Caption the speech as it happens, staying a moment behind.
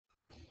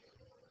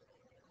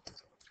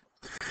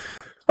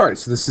All right,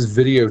 so this is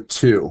video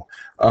 2.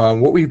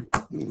 What we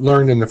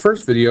learned in the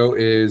first video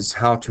is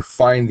how to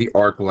find the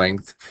arc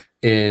length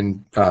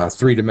in with a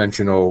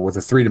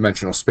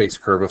three-dimensional space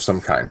curve of some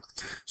kind.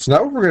 So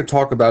now what we're going to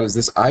talk about is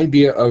this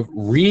idea of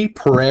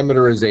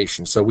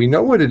reparameterization. So we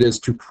know what it is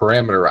to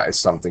parameterize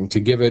something, to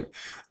give it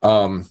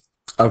a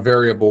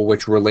variable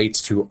which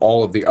relates to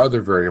all of the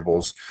other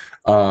variables.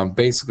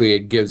 Basically,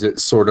 it gives it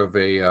sort of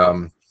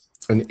an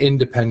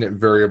independent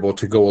variable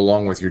to go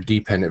along with your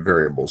dependent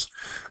variables.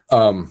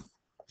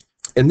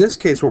 In this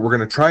case, what we're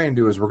going to try and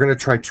do is we're going to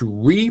try to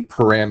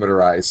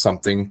reparameterize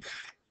something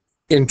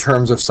in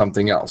terms of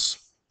something else.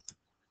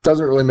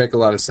 Doesn't really make a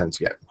lot of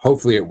sense yet.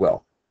 Hopefully it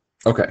will.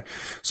 Okay,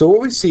 so what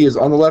we see is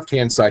on the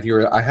left-hand side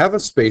here, I have a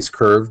space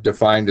curve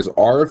defined as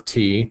r of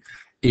t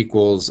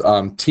equals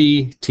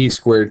t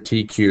squared,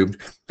 t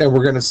cubed, and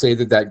we're going to say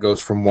that that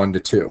goes from 1 to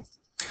 2.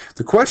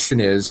 The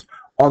question is,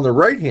 on the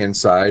right-hand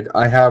side,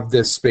 I have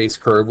this space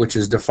curve which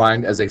is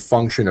defined as a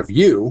function of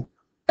u,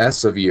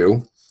 s of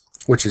u,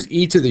 which is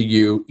e to the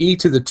u, e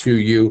to the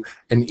 2u,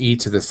 and e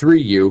to the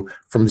 3u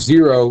from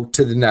 0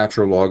 to the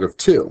natural log of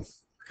 2.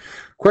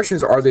 Question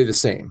is, are they the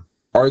same?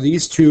 Are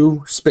these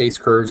two space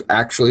curves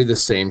actually the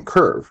same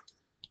curve?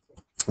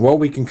 Well,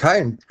 we can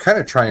kind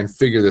of try and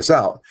figure this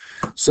out.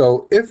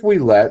 So if we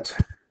let,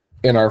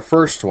 in our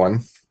first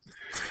one,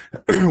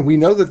 we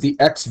know that the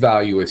x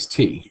value is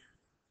t.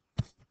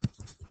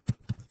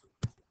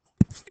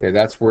 Okay,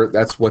 that's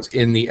what's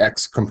in the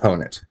x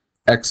component.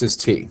 X is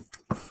t.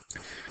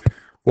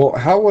 Well,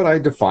 how would I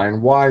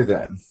define y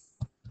then?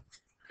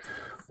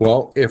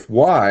 Well, if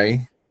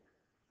y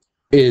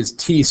is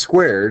t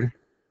squared,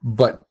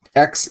 but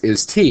x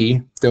is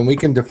t, then we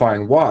can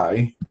define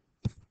y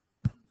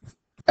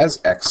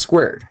as x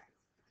squared.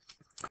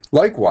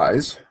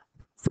 Likewise,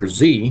 for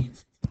z,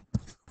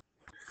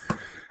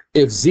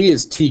 if z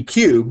is t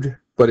cubed,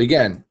 but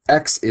again,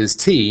 x is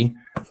t,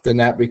 then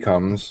that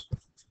becomes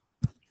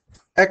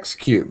x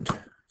cubed.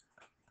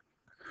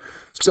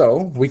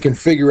 So we can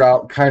figure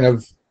out kind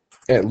of,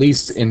 at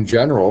least in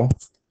general,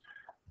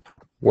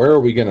 where are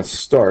we going to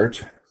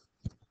start?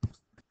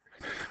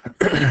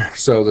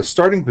 So the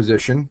starting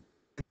position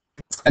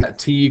at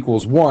t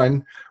equals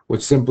 1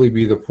 would simply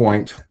be the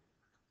point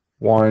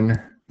 1,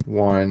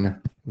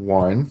 1,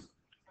 1.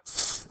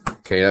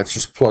 Okay, that's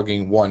just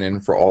plugging 1 in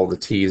for all the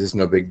t's. There's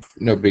no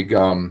big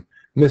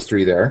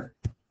mystery there.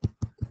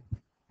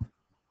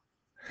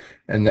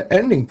 And the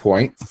ending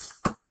point,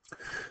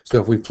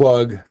 so if we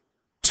plug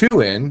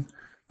 2 in,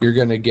 you're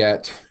going to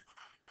get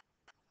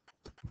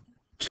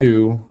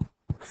 2,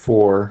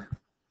 4,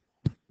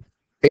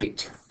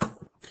 8.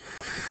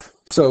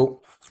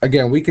 So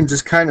again, we can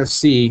just kind of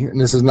see, and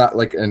this is not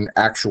like an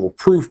actual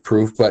proof,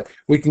 but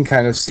we can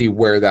kind of see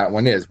where that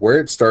one is, where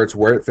it starts,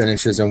 where it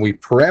finishes, and we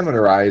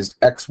parameterized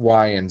x,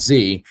 y, and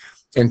z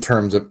in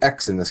terms of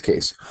x in this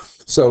case.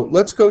 So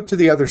let's go to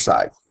the other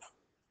side.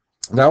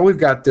 Now we've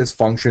got this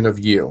function of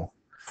u.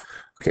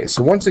 Okay,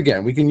 so once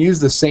again, we can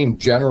use the same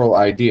general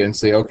idea and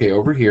say, okay,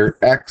 over here,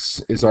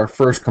 x is our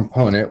first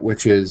component,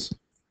 which is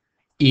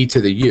e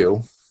to the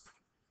u.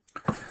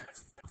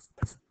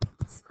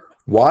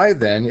 Y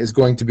then is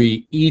going to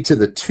be e to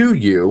the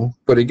 2u,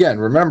 but again,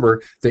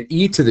 remember that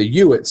e to the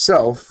u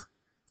itself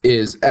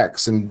is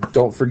x, and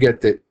don't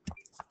forget that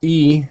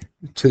e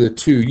to the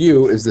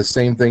 2u is the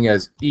same thing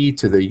as e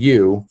to the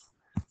u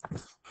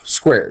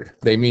squared.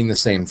 They mean the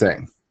same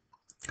thing.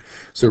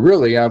 So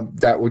really,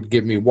 that would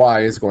give me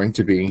y is going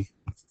to be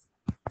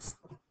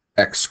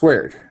x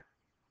squared.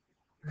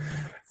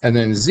 And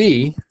then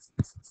z,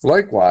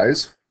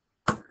 likewise,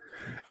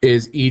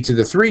 is e to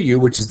the 3u,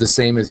 which is the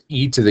same as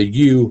e to the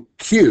u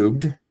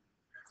cubed.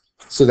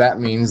 So that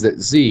means that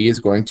z is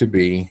going to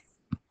be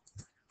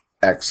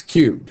x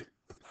cubed.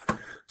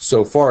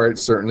 So far, it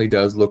certainly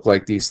does look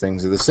like these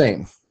things are the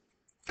same.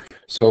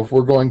 So if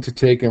we're going to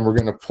take and we're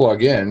going to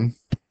plug in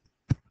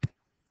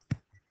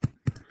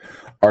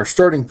our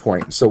starting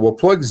point. So we'll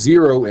plug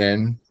 0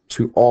 in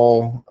to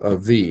all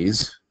of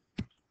these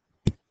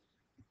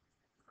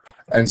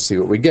and see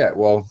what we get.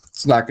 Well,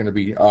 it's not going to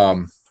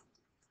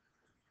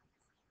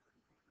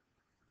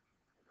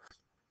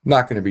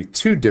be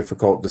too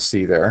difficult to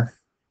see there.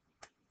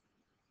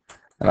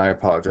 And I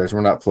apologize,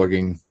 we're not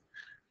plugging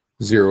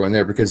 0 in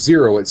there because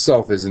 0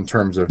 itself is in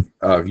terms of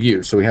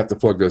u, so we have to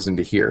plug those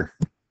into here.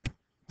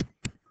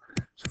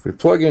 So if we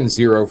plug in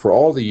 0 for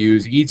all the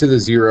u's, e to the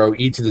 0,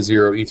 e to the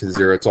 0, e to the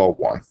 0, it's all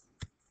 1.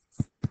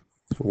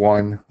 So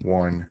 1,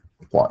 1,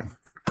 1.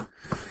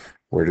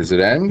 Where does it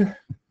end?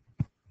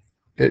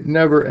 It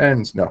never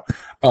ends, no.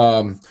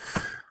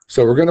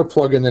 So we're going to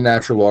plug in the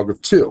natural log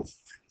of 2.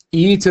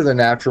 E to the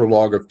natural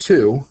log of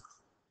 2,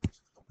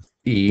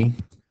 e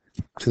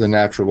to the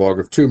natural log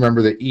of 2.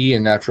 Remember that e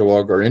and natural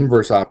log are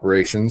inverse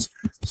operations,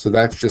 so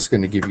that's just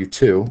going to give you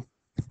 2.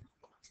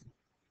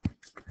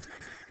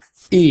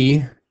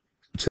 E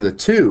to the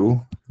 2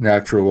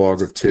 natural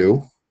log of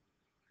 2.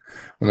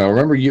 Now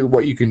remember,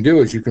 what you can do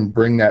is you can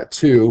bring that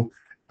 2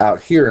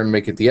 out here and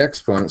make it the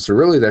exponent. So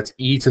really that's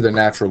e to the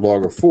natural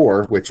log of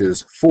 4, which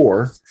is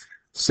 4.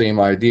 Same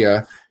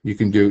idea. You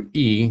can do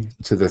e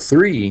to the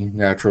 3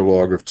 natural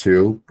log of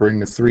 2, bring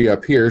the 3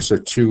 up here, so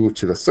 2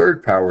 to the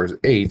 3rd power is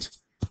 8,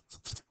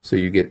 so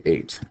you get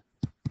 8.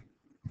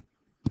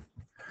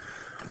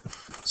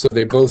 So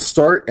they both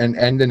start and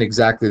end in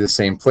exactly the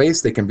same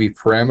place. They can be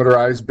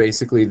parameterized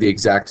basically the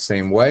exact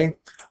same way.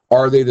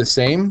 Are they the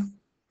same?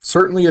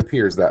 Certainly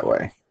appears that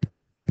way.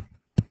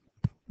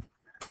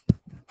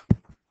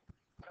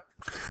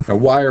 Now,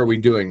 why are we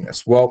doing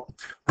this? Well,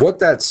 what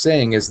that's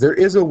saying is there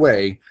is a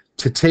way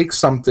to take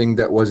something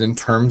that was in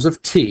terms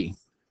of t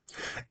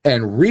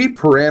and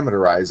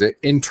reparameterize it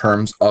in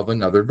terms of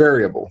another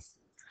variable.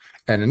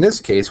 And in this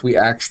case, we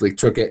actually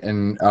took it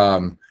and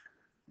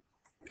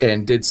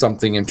did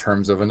something in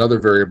terms of another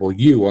variable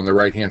u on the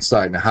right-hand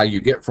side. Now, how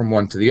you get from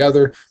one to the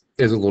other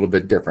is a little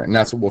bit different, and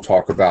that's what we'll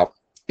talk about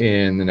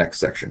in the next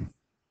section.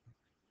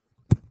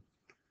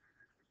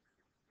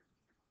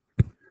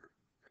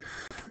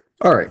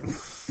 All right,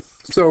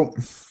 so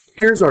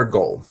here's our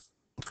goal.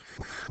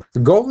 The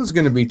goal is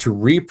going to be to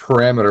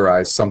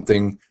reparameterize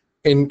something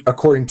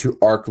according to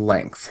arc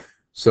length.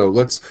 So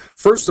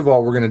first of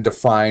all, we're going to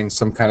define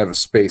some kind of a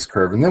space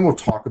curve, and then we'll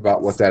talk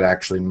about what that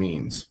actually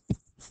means.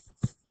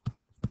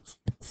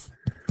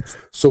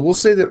 So we'll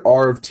say that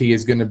r of t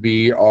is going to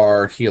be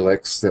our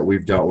helix that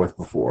we've dealt with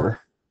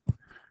before.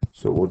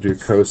 So we'll do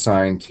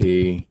cosine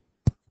t,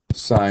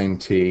 sine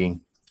t,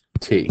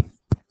 t.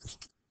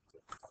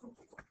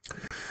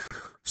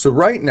 So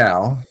right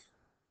now,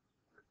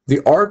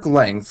 the arc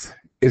length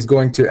is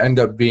going to end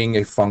up being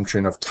a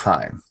function of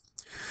time.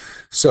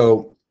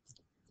 So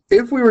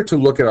if we were to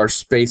look at our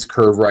space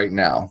curve right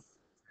now,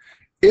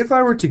 if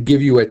I were to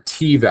give you a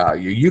t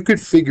value, you could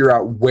figure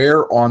out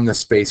where on the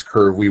space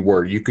curve we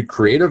were. You could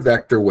create a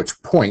vector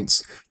which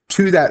points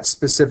to that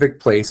specific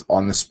place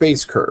on the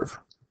space curve.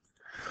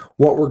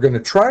 What we're going to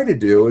try to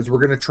do is we're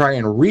going to try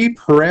and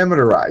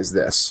reparameterize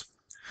this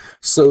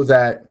so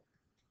that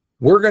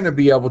we're going to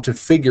be able to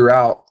figure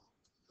out,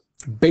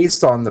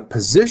 based on the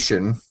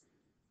position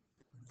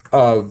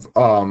of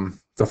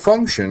the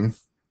function,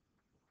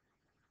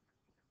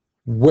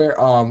 where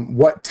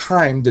what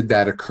time did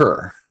that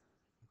occur.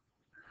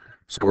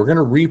 So we're going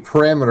to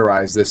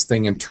reparameterize this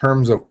thing in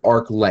terms of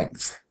arc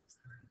length.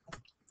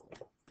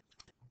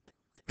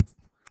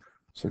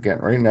 So again,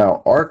 right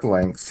now, arc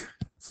length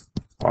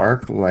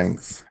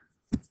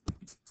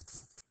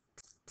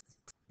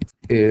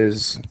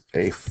is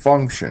a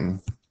function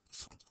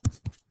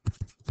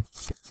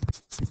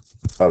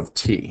of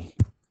t.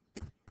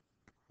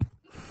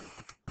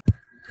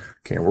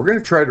 Okay, we're going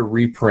to try to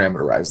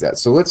reparameterize that.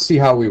 So let's see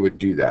how we would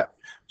do that.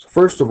 So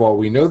first of all,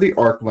 we know the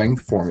arc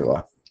length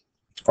formula.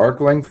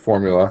 Arc length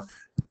formula,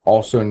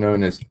 also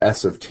known as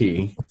S of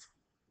t.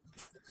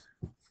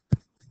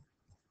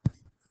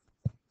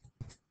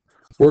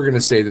 We're going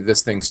to say that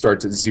this thing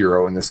starts at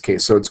 0 in this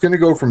case. So it's going to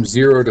go from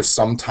 0 to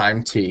some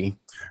time t.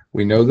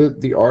 We know that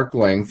the arc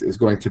length is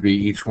going to be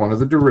each one of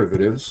the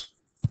derivatives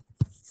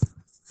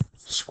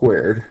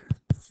squared,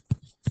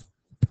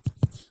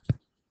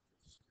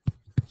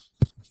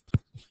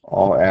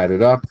 all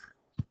added up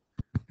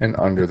and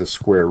under the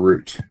square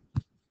root,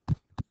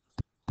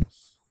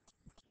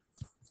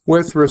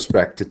 with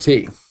respect to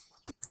t.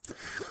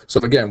 So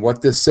again,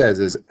 what this says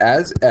is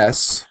as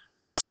s,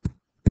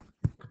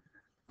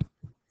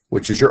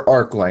 which is your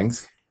arc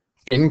length,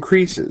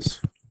 increases,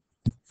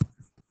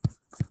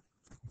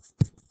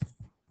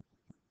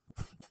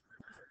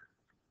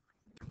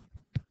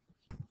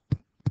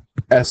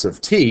 s of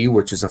t,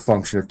 which is a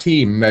function of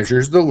t,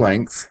 measures the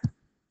length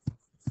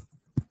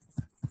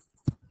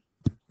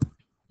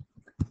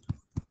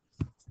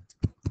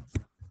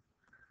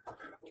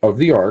of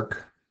the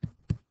arc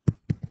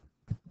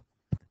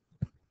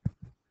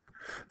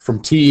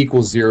from t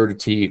equals 0 to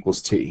t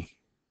equals t.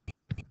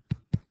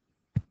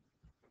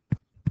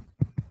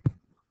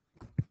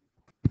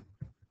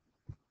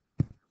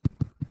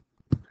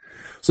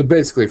 So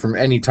basically from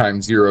any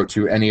time 0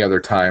 to any other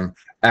time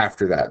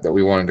after that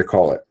we wanted to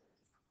call it.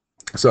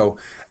 So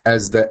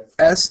as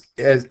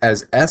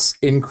s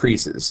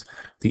increases,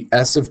 the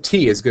s of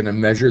t is going to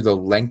measure the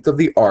length of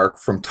the arc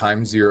from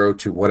time 0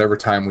 to whatever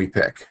time we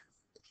pick.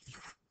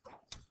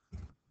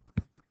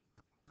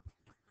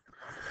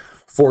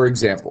 For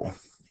example,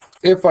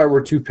 if I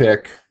were to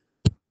pick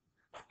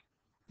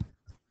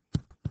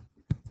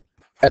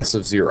s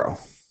of 0,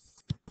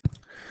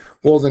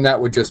 well, then that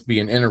would just be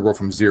an integral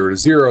from 0 to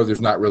 0.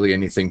 There's not really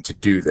anything to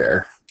do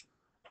there.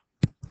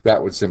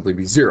 That would simply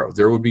be 0.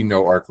 There would be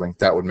no arc length.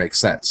 That would make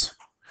sense.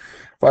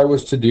 If I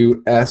was to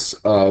do s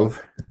of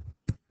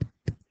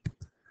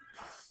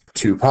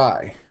 2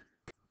 pi,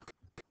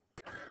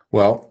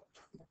 well,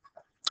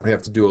 we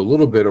have to do a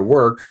little bit of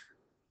work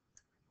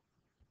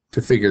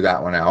to figure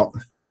that one out.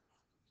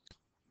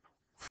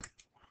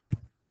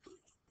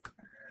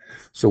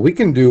 So we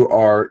can do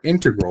our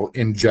integral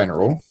in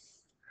general.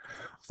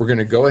 We're going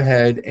to go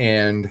ahead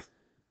and,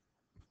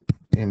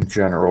 in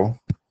general,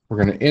 we're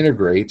going to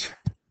integrate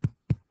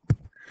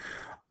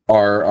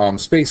our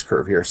space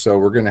curve here. So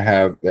we're going to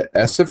have that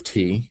s of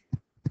t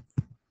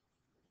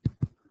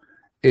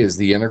is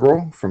the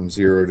integral from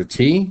 0 to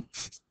t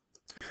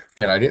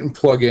and I didn't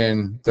plug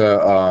in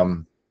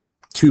the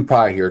 2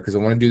 pi here because I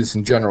want to do this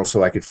in general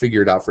so I could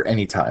figure it out for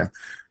any time.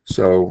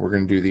 So we're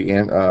going to do the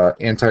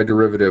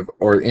antiderivative,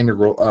 or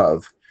integral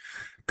of.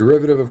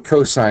 Derivative of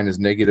cosine is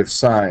negative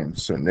sine,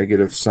 so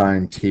negative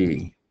sine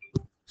t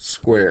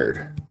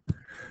squared.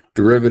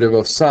 Derivative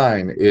of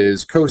sine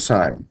is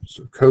cosine,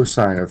 so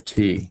cosine of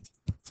t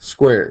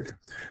squared.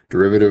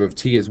 Derivative of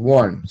t is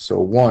 1, so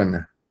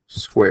 1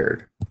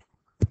 squared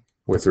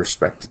with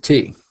respect to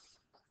t.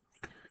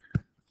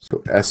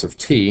 So s of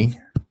t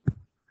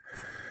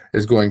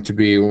is going to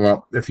be,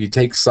 well, if you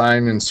take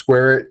sine and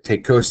square it,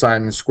 take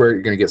cosine and square it,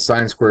 you're going to get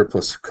sine squared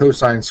plus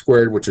cosine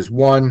squared, which is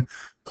 1,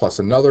 plus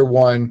another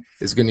 1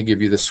 is going to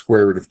give you the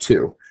square root of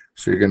 2.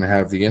 So you're going to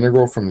have the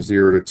integral from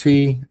 0 to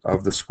t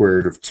of the square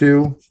root of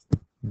 2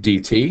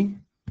 dt.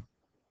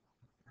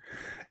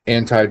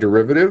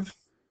 Antiderivative,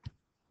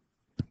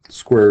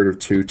 square root of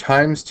 2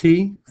 times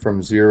t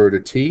from 0 to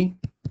t.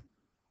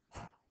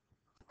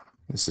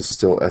 This is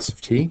still s of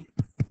t.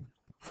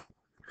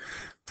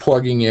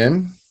 Plugging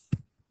in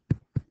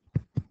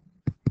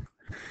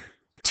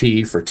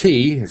t for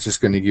t, it's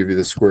just going to give you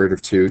the square root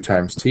of 2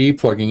 times t.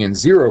 Plugging in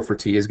 0 for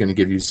t is going to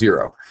give you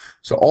 0.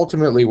 So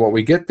ultimately what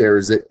we get there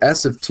is that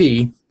s of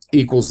t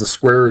equals the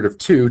square root of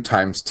 2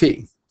 times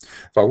t.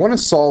 If I want to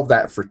solve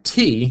that for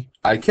t,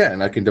 I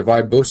can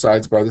divide both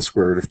sides by the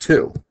square root of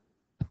 2.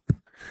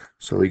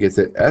 So we get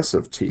that s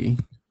of t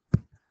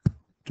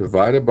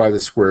divided by the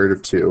square root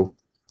of 2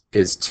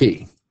 is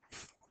t.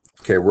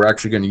 Okay, we're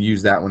actually going to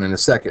use that one in a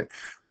second.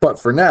 But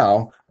for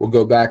now, we'll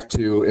go back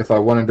to, if I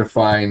wanted to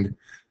find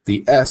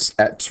the s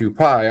at 2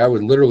 pi, I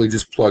would literally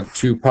just plug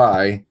 2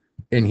 pi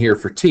in here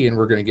for t, and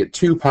we're going to get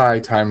 2 pi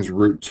times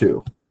root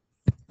 2.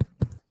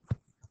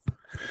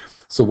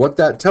 So what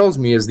that tells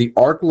me is the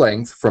arc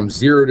length from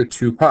 0 to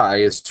 2 pi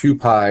is 2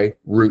 pi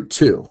root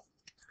 2.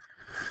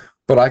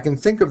 But I can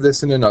think of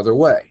this in another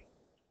way.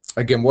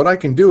 Again, what I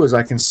can do is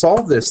I can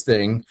solve this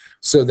thing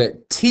so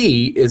that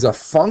t is a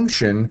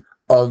function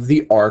of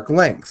the arc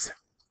length.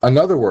 In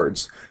other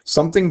words,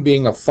 something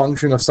being a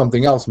function of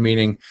something else,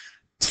 meaning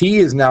t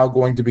is now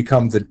going to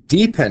become the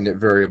dependent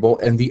variable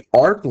and the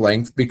arc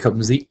length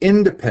becomes the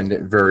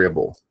independent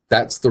variable.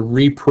 That's the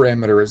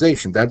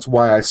reparameterization. That's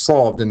why I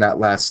solved in that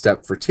last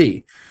step for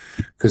t.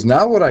 Because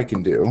now what I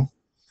can do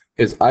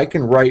is I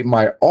can write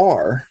my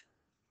r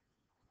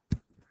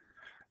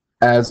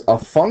as a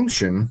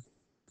function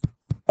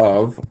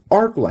of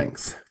arc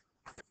length,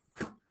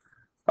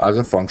 as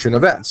a function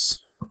of s.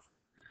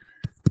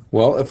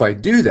 Well, if I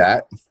do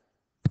that,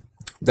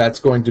 that's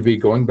going to be,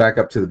 going back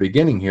up to the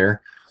beginning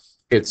here,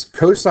 it's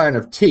cosine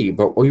of t,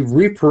 but we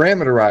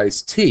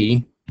reparameterize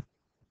t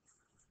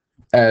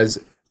as,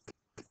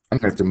 I'm going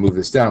to have to move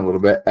this down a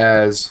little bit,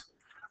 as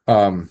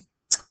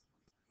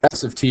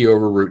s of t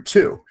over root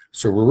 2.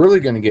 So we're really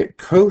going to get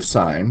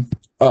cosine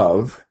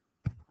of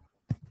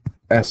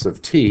s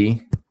of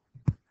t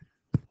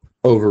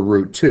over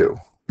root 2,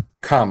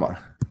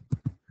 comma,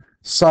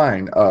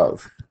 sine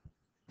of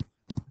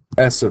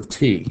s of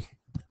t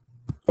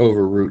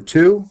over root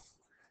 2,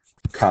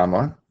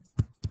 comma,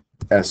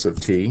 s of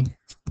t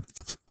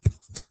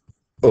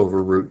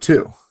over root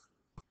 2.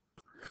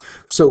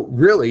 So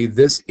really,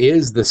 this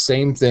is the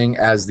same thing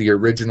as the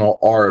original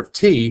r of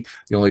t.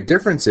 The only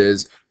difference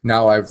is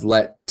now I've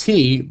let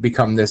t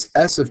become this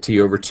s of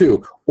t over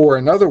 2. Or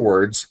in other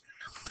words,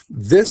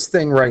 this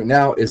thing right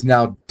now is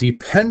now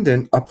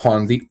dependent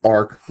upon the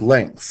arc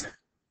length.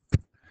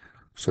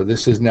 So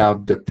this is now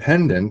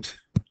dependent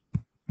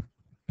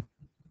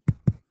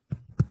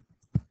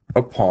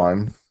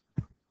upon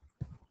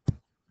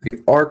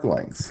the arc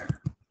length.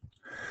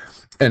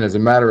 And as a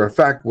matter of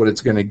fact, what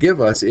it's going to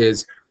give us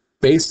is,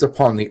 based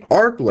upon the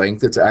arc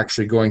length, it's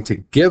actually going to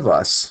give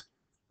us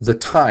the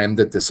time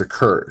that this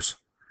occurs.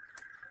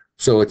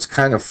 So it's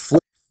kind of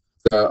flipped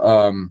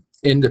the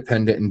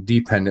independent and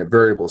dependent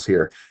variables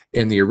here.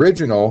 In the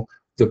original,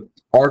 the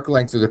arc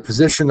length or the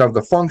position of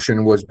the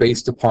function was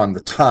based upon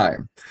the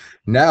time.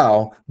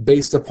 Now,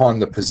 based upon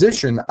the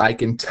position, I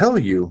can tell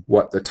you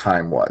what the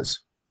time was.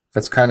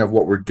 That's kind of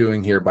what we're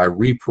doing here by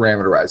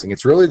reparameterizing.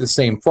 It's really the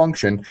same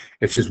function,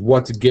 it's just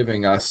what's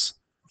giving us,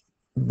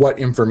 what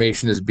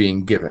information is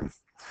being given.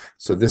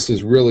 So this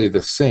is really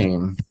the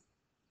same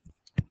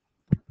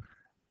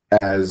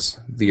as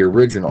the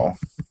original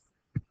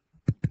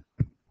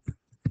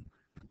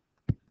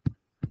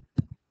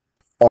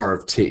r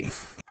of t.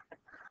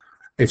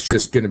 It's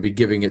just going to be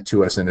giving it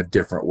to us in a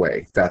different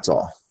way. That's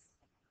all.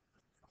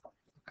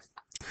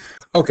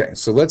 Okay,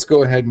 so let's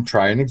go ahead and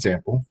try an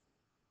example.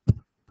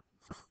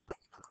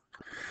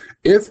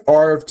 If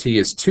r of t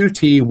is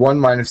 2t, 1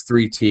 minus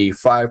 3t,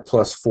 5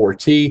 plus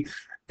 4t,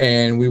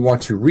 and we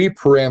want to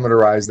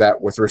reparameterize that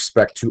with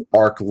respect to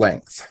arc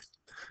length.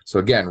 So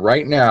again,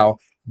 right now,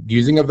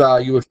 using a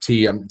value of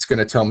t, it's going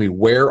to tell me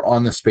where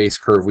on the space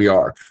curve we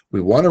are.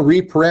 We want to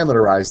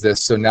reparameterize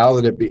this, so now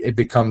that it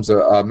becomes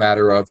a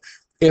matter of,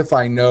 if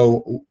I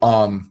know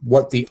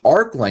what the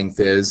arc length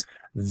is,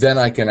 then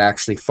I can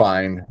actually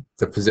find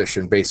the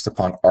position based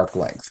upon arc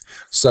length.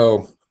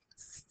 So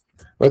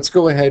Let's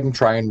go ahead and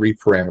try and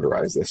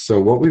reparameterize this. So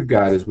what we've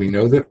got is we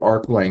know that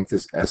arc length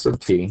is S of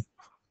t.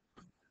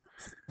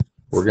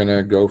 We're going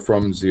to go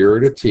from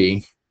 0 to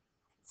t.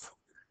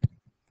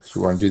 So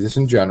we want to do this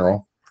in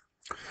general.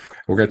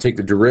 We're going to take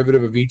the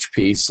derivative of each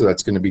piece. So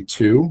that's going to be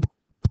 2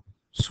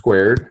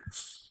 squared.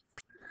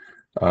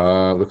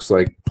 Looks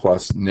like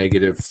plus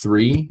negative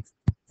 3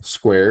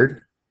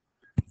 squared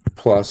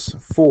plus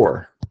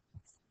 4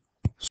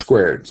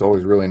 squared. It's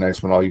always really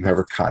nice when all you have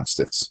are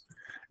constants.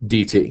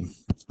 dt.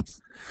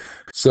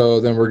 So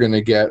then we're going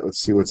to get, let's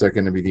see, what's that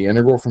going to be? The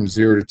integral from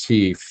 0 to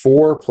t.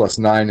 4 plus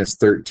 9 is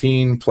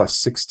 13, plus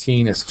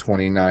 16 is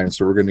 29.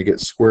 So we're going to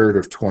get square root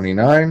of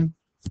 29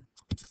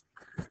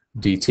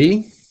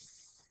 dt.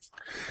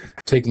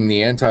 Taking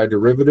the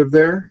antiderivative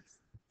there,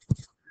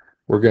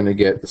 we're going to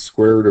get the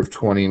square root of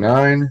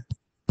 29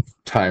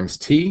 times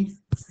t,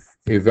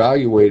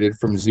 evaluated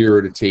from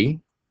 0 to t.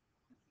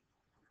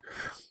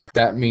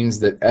 That means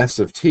that s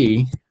of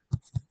t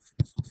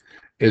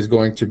is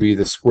going to be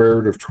the square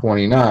root of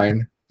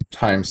 29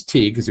 times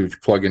t, because if you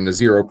plug in the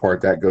 0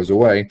 part, that goes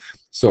away.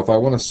 So if I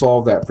want to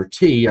solve that for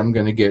t, I'm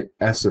going to get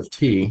s of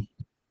t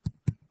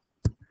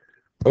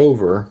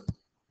over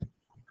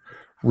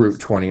root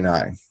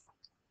 29.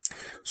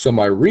 So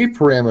my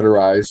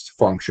reparameterized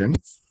function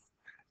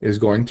is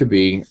going to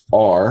be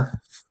r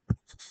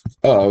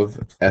of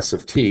s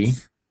of t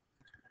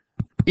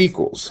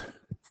equals.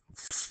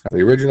 Now,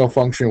 the original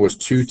function was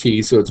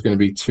 2t, so it's going to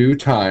be 2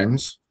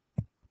 times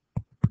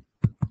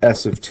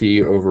s of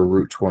t over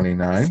root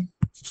 29,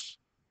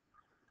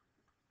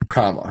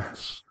 comma,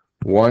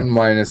 1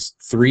 minus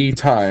 3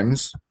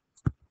 times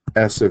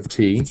s of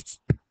t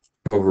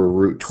over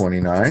root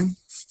 29,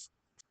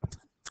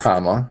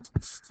 comma,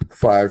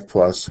 5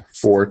 plus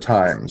 4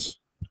 times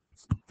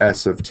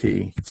s of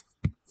t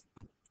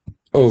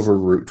over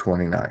root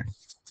 29.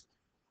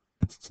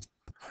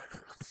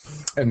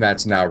 And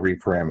that's now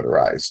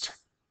reparameterized.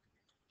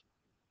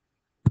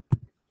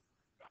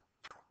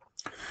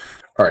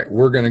 All right,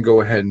 we're going to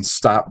go ahead and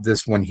stop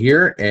this one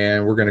here,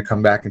 and we're going to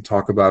come back and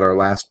talk about our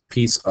last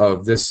piece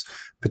of this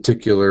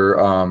particular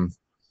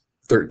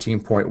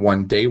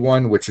 13.1 day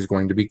one, which is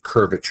going to be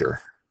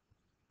curvature.